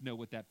basis know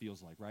what that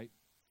feels like, right?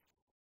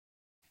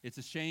 It's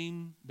a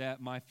shame that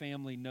my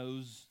family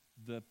knows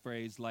the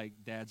phrase, like,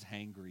 Dad's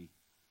hangry.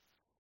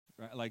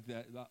 Right? Like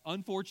that.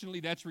 Unfortunately,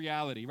 that's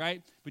reality,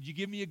 right? But you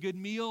give me a good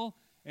meal,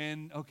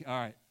 and okay, all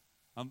right.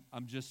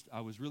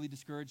 I was really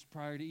discouraged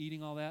prior to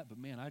eating all that, but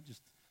man, I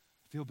just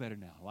feel better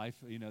now. Life,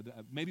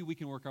 maybe we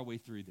can work our way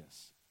through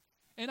this.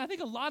 And I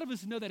think a lot of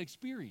us know that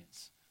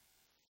experience.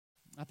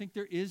 I think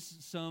there is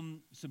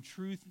some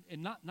truth,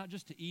 and not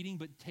just to eating,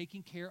 but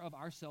taking care of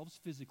ourselves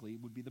physically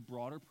would be the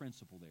broader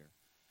principle there.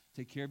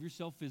 Take care of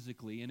yourself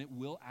physically, and it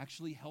will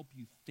actually help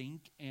you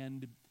think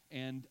and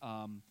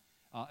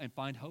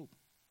find hope.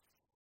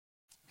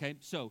 Okay,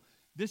 so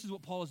this is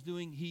what Paul is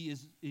doing.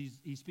 He's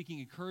speaking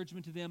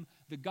encouragement to them.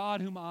 The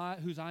God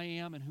whose I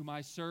am and whom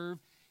I serve,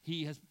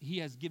 He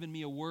has given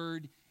me a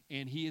word,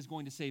 and He is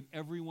going to save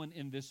everyone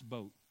in this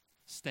boat.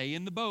 Stay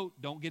in the boat.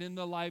 Don't get in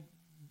the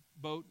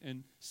lifeboat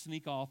and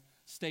sneak off.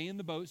 Stay in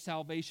the boat.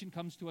 Salvation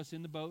comes to us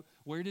in the boat.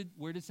 Where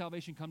did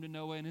salvation come to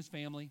Noah and his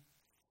family?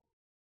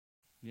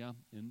 Yeah,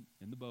 in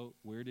the boat.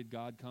 Where did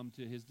God come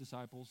to his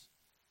disciples?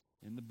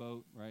 In the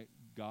boat, right?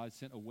 God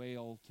sent a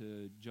whale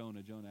to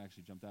Jonah. Jonah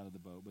actually jumped out of the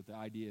boat. But the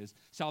idea is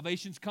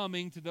salvation's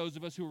coming to those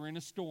of us who are in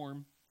a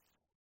storm.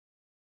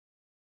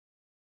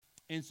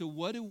 And so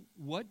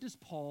what does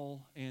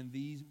Paul and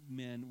these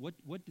men,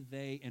 what do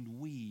they and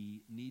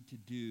we need to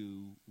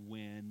do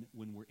when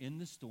we're in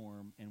the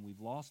storm and we've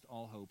lost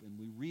all hope and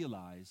we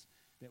realize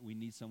that we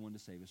need someone to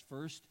save us?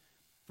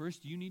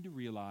 First, you need to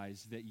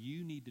realize that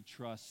you need to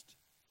trust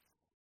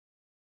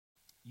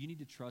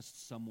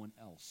someone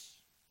else.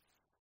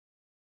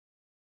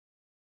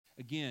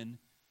 Again,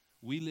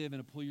 we live in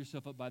a pull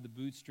yourself up by the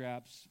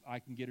bootstraps, I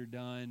can get her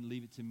done,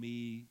 leave it to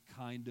me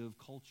kind of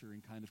culture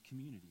and kind of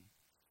community.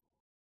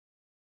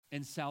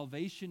 And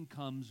salvation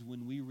comes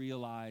when we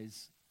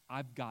realize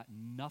I've got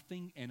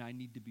nothing and I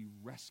need to be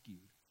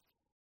rescued.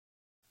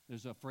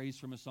 There's a phrase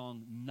from a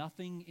song,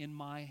 nothing in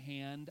my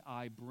hand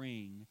I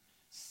bring,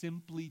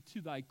 simply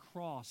to thy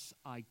cross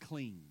I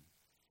cling.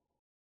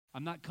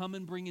 I'm not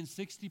coming bringing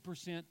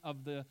 60%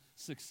 of the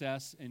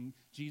success, and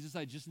Jesus,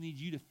 I just need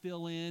you to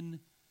fill in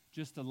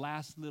just the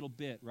last little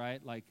bit,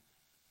 right? Like,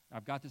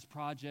 I've got this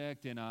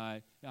project, and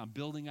I'm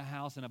building a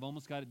house, and I've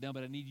almost got it done,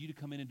 but I need you to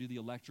come in and do the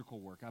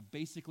electrical work. I've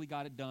basically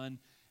got it done,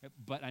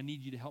 but I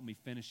need you to help me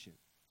finish it.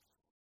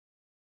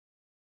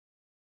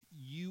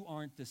 You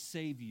aren't the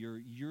Savior.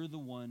 You're the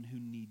one who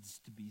needs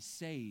to be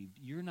saved.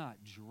 You're not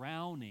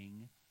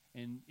drowning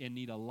and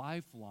need a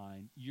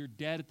lifeline. You're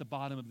dead at the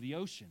bottom of the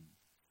ocean.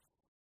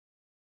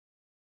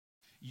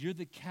 You're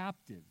the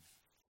captive.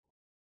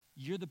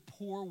 You're the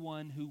poor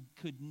one who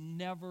could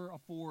never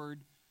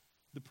afford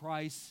the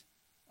price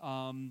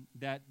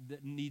that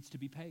needs to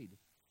be paid.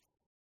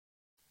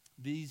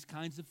 These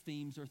kinds of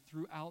themes are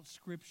throughout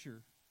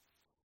Scripture.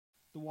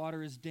 The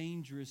water is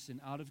dangerous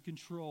and out of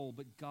control,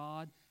 but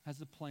God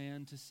has a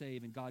plan to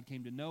save. And God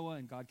came to Noah,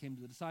 and God came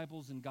to the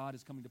disciples, and God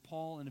is coming to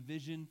Paul in a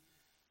vision.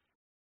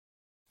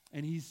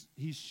 And he's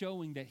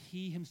showing that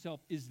he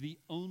himself is the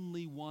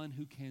only one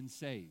who can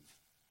save.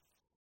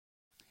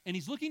 And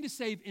he's looking to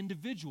save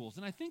individuals.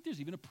 And I think there's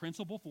even a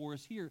principle for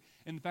us here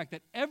in the fact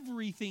that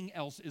everything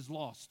else is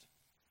lost.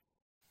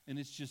 And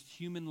it's just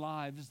human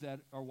lives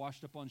that are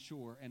washed up on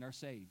shore and are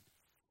saved.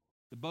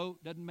 The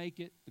boat doesn't make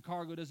it. The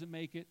cargo doesn't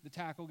make it. The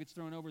tackle gets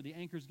thrown over. The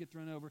anchors get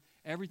thrown over.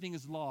 Everything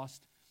is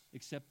lost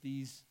except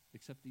these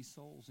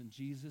souls. And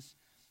Jesus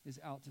is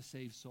out to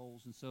save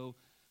souls. And so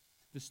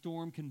the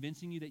storm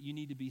convincing you that you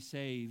need to be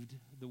saved,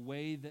 the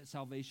way that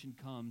salvation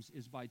comes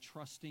is by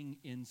trusting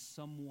in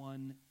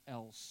someone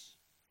else.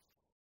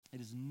 It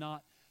is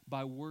not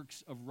by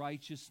works of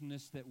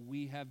righteousness that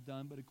we have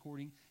done, but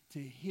according to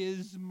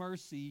his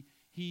mercy,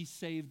 he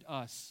saved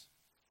us.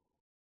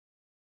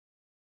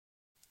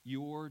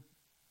 Your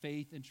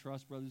faith and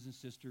trust, brothers and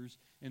sisters,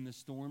 in the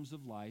storms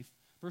of life,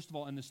 first of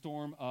all, in the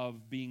storm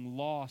of being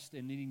lost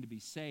and needing to be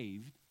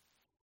saved,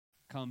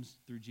 comes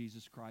through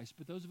Jesus Christ.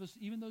 But those of us,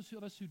 even those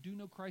of us who do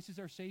know Christ as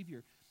our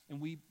Savior, and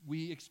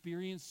we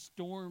experience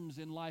storms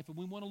in life, and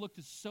we want to look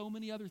to so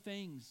many other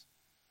things,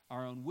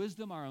 our own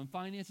wisdom, our own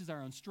finances,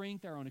 our own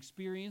strength, our own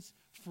experience,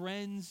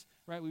 friends,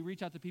 right? We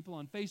reach out to people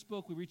on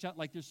Facebook. We reach out,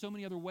 like there's so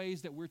many other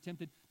ways that we're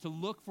tempted to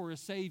look for a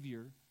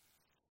Savior.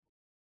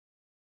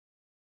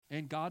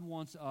 And God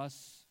wants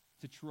us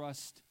to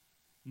trust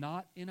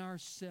not in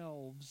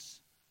ourselves,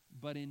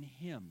 but in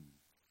him.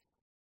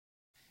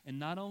 And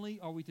not only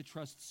are we to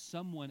trust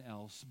someone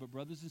else, but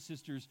brothers and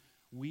sisters,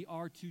 we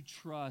are to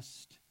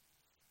trust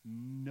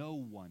no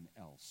one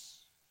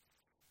else.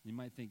 You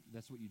might think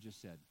that's what you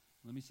just said.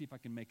 Let me see if I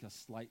can make a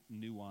slight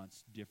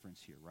nuance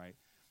difference here, right?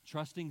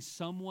 Trusting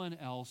someone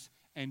else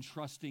and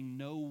trusting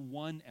no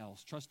one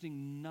else,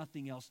 trusting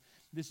nothing else.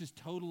 This is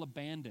total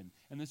abandon.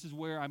 And this is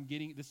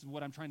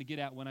what I'm trying to get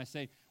at when I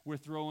say we're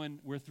throwing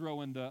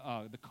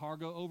the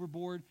cargo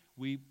overboard.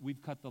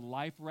 We've cut the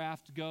life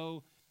raft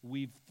go.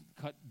 We've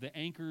cut the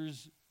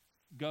anchors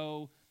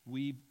go.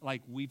 We've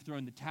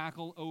thrown the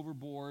tackle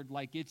overboard.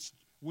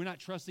 We're not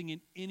trusting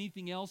in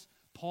anything else.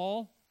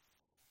 Paul,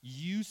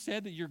 you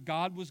said that your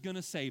God was going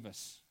to save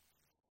us.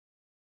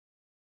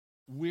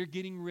 We're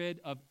getting rid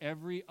of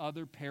every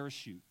other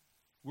parachute.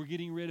 We're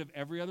getting rid of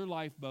every other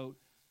lifeboat.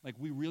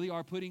 We really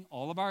are putting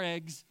all of our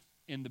eggs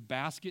in the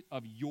basket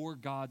of your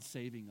God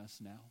saving us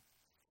now.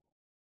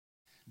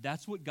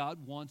 That's what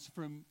God wants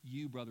from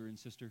you, brother and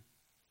sister.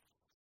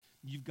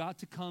 You've got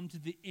to come to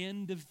the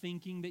end of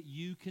thinking that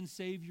you can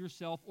save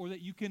yourself, or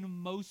that you can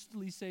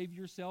mostly save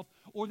yourself,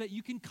 or that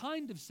you can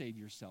kind of save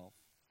yourself.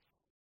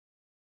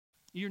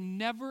 You're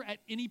never at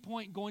any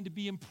point going to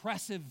be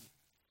impressive.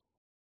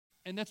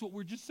 And that's what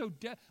we're just so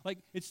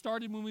it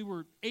started when we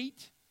were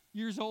 8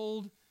 years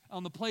old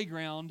on the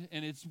playground,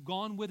 and it's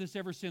gone with us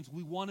ever since.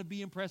 We want to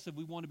be impressive.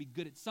 We want to be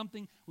good at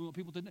something. We want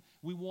people to,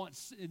 we want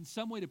in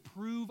some way to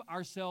prove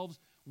ourselves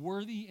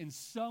worthy in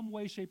some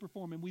way, shape, or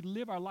form. And we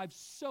live our lives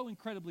so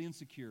incredibly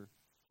insecure.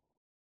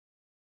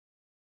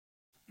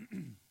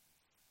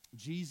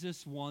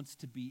 Jesus wants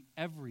to be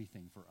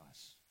everything for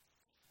us.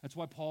 That's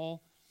why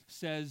Paul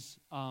says,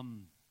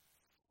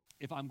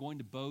 if I'm going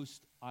to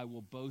boast, I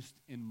will boast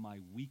in my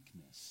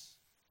weakness.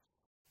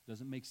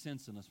 Doesn't make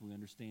sense unless we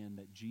understand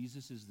that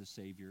Jesus is the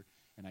Savior,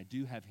 and I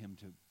do have him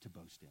to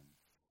boast in.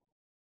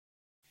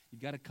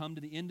 You've got to come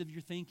to the end of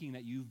your thinking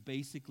that you've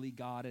basically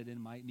got it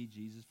and might need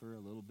Jesus for a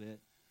little bit,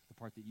 the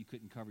part that you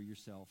couldn't cover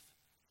yourself.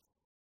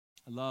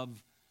 I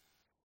love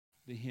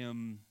the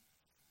hymn,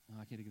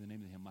 I can't think of the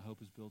name of the hymn. My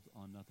hope is built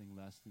on nothing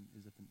less than,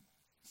 is it the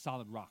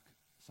Solid Rock?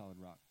 Solid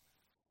Rock.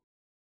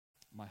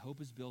 My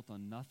hope is built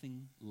on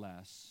nothing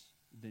less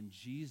than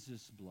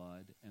Jesus'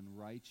 blood and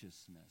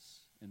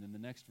righteousness. And then the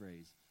next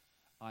phrase,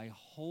 I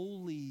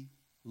wholly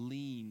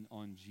lean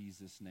on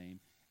Jesus' name.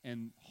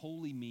 And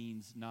holy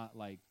means not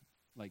like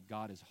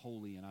God is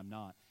holy and I'm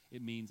not.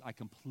 It means I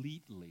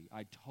completely,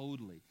 I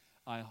totally,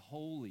 I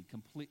wholly,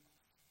 complete,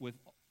 with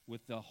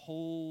the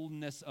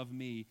wholeness of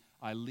me,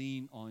 I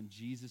lean on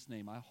Jesus'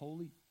 name. I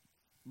wholly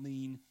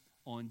lean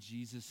on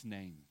Jesus'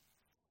 name.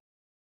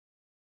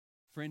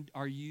 Friend,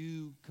 are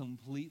you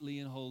completely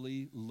and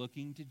wholly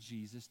looking to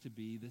Jesus to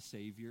be the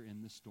Savior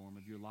in the storm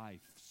of your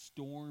life?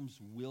 Storms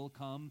will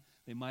come.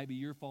 They might be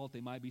your fault. They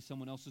might be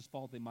someone else's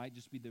fault. They might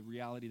just be the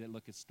reality that,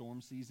 look, it's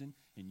storm season,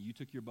 and you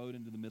took your boat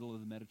into the middle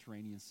of the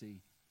Mediterranean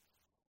Sea.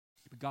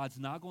 But God's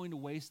not going to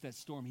waste that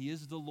storm. He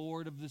is the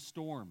Lord of the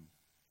storm.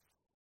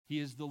 He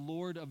is the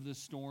Lord of the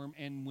storm,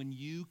 and when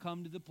you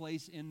come to the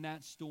place in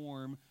that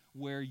storm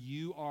where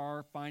you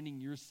are finding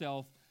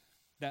yourself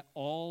that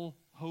all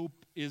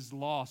hope is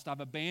lost.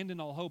 I've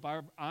abandoned all hope.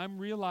 I'm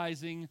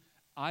realizing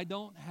I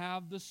don't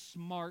have the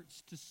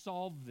smarts to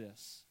solve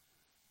this.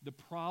 The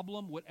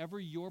problem, whatever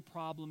your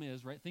problem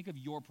is, right? Think of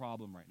your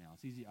problem right now.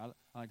 It's easy. I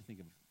like to think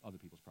of other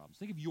people's problems.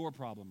 Think of your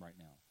problem right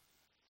now.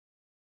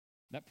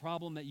 That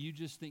problem that you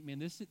just think, man,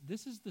 this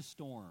is the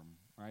storm,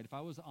 right? If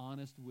I was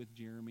honest with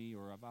Jeremy,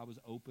 or if I was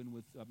open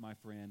with my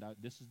friend,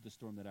 this is the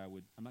storm that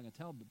I'm not going to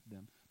tell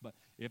them, but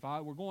if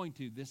I were going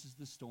to, this is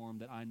the storm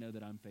that I know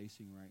that I'm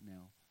facing right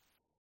now.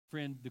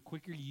 Friend, the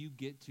quicker you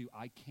get to,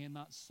 I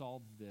cannot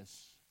solve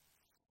this.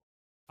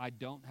 I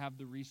don't have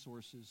the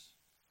resources.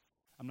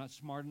 I'm not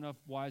smart enough,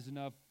 wise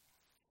enough,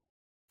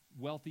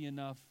 wealthy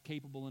enough,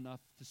 capable enough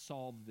to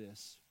solve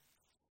this.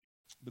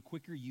 The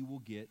quicker you will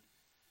get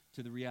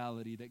to the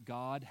reality that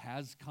God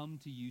has come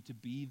to you to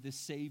be the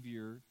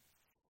Savior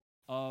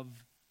of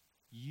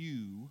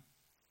you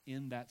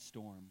in that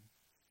storm.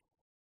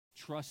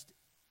 Trust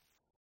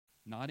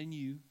not in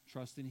you,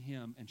 trust in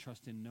him, and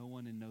trust in no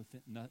one and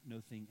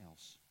nothing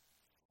else.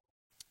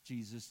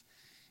 Jesus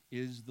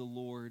is the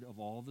Lord of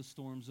all the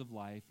storms of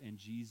life, and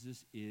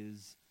Jesus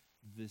is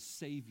the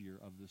Savior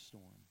of the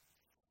storm.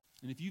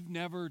 And if you've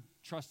never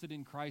trusted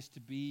in Christ to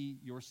be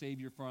your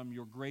Savior from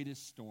your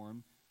greatest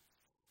storm,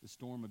 the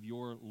storm of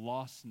your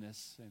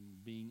lostness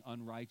and being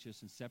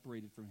unrighteous and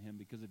separated from Him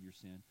because of your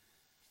sin,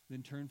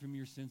 then turn from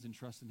your sins and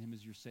trust in Him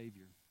as your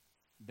Savior.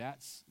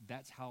 That's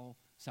how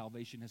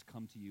salvation has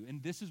come to you.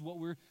 And this is what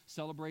we're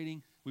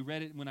celebrating. We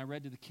read it when I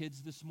read to the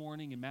kids this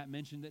morning, and Matt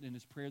mentioned it in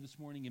his prayer this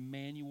morning.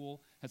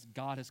 Emmanuel,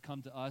 God has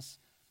come to us.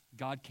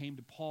 God came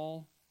to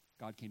Paul.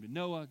 God came to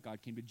Noah.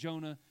 God came to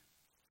Jonah.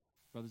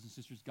 Brothers and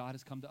sisters, God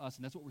has come to us,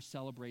 and that's what we're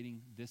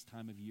celebrating this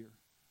time of year.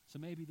 So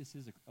maybe this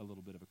is a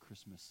little bit of a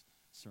Christmas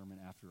sermon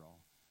after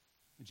all.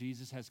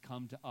 Jesus has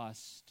come to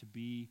us to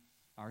be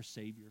our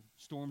Savior.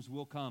 Storms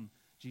will come.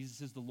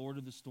 Jesus is the Lord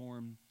of the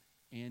storm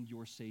and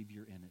your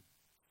Savior in it.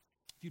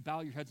 If you bow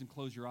your heads and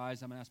close your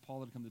eyes, I'm going to ask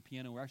Paula to come to the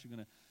piano. We're actually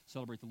going to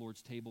celebrate the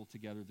Lord's table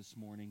together this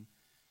morning.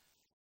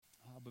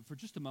 But for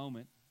just a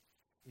moment,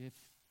 if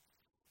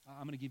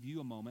I'm going to give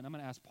you a moment, I'm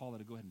going to ask Paula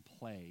to go ahead and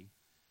play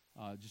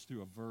just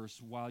through a verse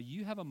while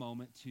you have a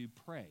moment to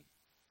pray.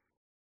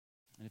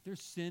 And if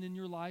there's sin in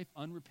your life,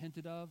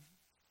 unrepented of,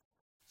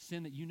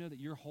 sin that you know that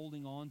you're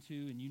holding on to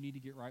and you need to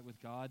get right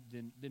with God,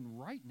 then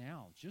right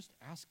now, just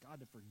ask God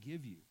to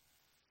forgive you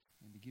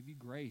and to give you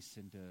grace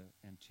and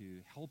to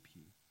help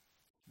you.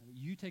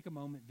 You take a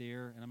moment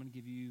there, and I'm going to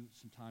give you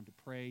some time to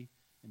pray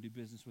and do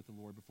business with the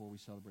Lord before we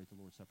celebrate the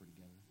Lord's Supper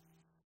together.